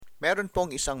Meron pong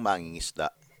isang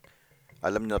mangingisda.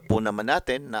 Alam na po naman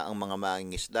natin na ang mga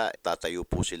mangingisda, tatayo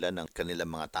po sila ng kanilang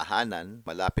mga tahanan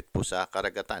malapit po sa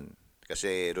karagatan.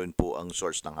 Kasi ron po ang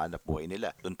source ng hanap buhay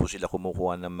nila. Doon po sila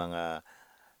kumukuha ng mga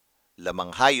lamang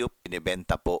hayop,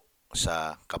 binibenta po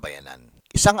sa kabayanan.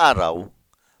 Isang araw,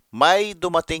 may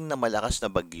dumating na malakas na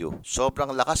bagyo.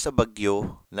 Sobrang lakas na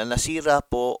bagyo na nasira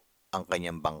po ang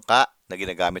kanyang bangka na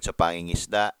ginagamit sa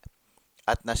pangingisda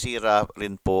at nasira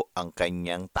rin po ang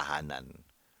kanyang tahanan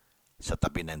sa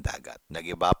tabi ng dagat.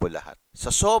 Nagiba po lahat.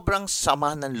 Sa sobrang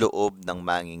sama ng loob ng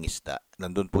mangingisda,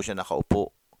 nandun po siya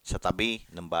nakaupo sa tabi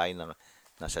ng bahay na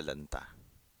nasa lanta.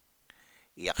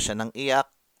 Iyak siya ng iyak,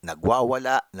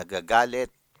 nagwawala, nagagalit,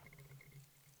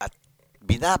 at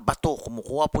binabato,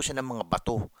 kumukuha po siya ng mga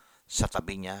bato sa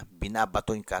tabi niya,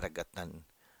 binabato yung karagatan.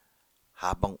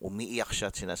 Habang umiiyak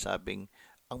siya at sinasabing,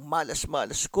 ang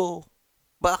malas-malas ko,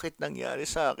 bakit nangyari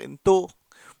sa akin to?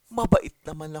 Mabait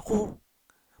naman ako.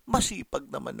 Masipag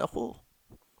naman ako.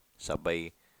 Sabay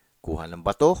kuha ng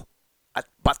bato at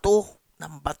bato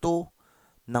ng bato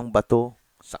ng bato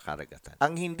sa karagatan.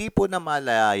 Ang hindi po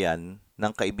namalayan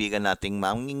ng kaibigan nating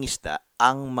mangingisda,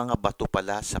 ang mga bato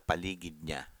pala sa paligid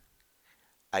niya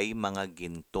ay mga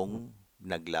gintong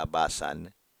naglabasan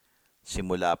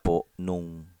simula po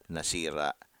nung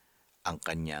nasira ang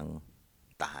kanyang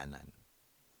tahanan.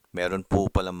 Meron po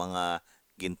pala mga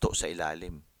ginto sa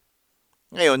ilalim.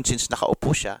 Ngayon, since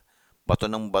nakaupo siya,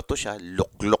 bato ng bato siya,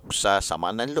 luklok sa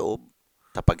sama ng loob,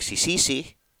 sa pagsisisi,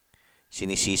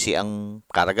 sinisisi ang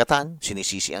karagatan,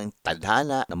 sinisisi ang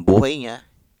tadhana ng buhay niya,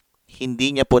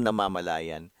 hindi niya po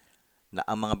namamalayan na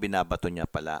ang mga binabato niya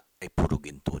pala ay puro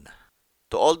ginto na.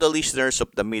 To all the listeners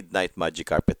of the Midnight Magic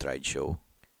Carpet Ride Show,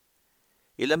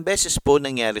 ilang beses po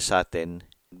nangyari sa atin,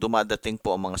 dumadating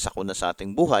po ang mga sakuna sa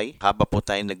ating buhay, haba po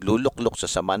tayo nagluluklok sa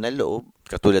sama ng loob,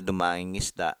 katulad ng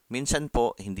mangingisda. Minsan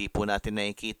po, hindi po natin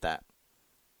nakikita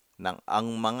ng ang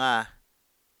mga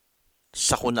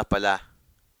sakuna pala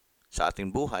sa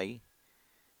ating buhay,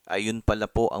 ayun pala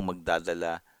po ang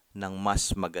magdadala ng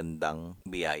mas magandang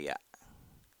biyaya.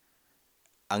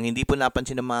 Ang hindi po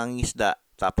napansin ng mangingisda,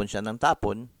 tapon siya ng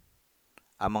tapon,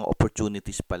 ang mga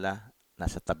opportunities pala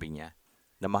nasa tabi niya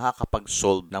na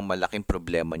makakapag-solve ng malaking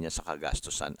problema niya sa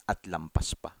kagastusan at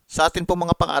lampas pa. Sa atin po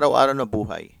mga pang-araw-araw na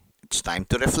buhay, it's time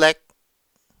to reflect.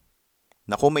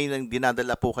 Na kung may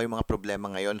dinadala po kayong mga problema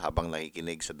ngayon habang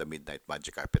nakikinig sa The Midnight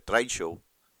Magic Carpet Ride Show,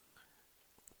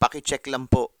 paki-check lang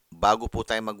po bago po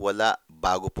tayo magwala,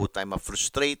 bago po tayo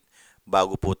ma-frustrate,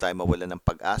 bago po tayo mawala ng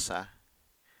pag-asa.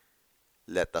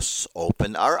 Let us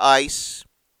open our eyes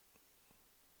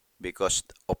because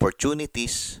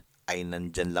opportunities ay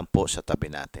nandyan lang po sa tabi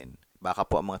natin. Baka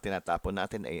po ang mga tinatapon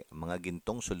natin ay mga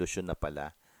gintong solusyon na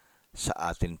pala sa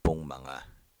atin pong mga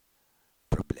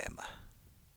problema.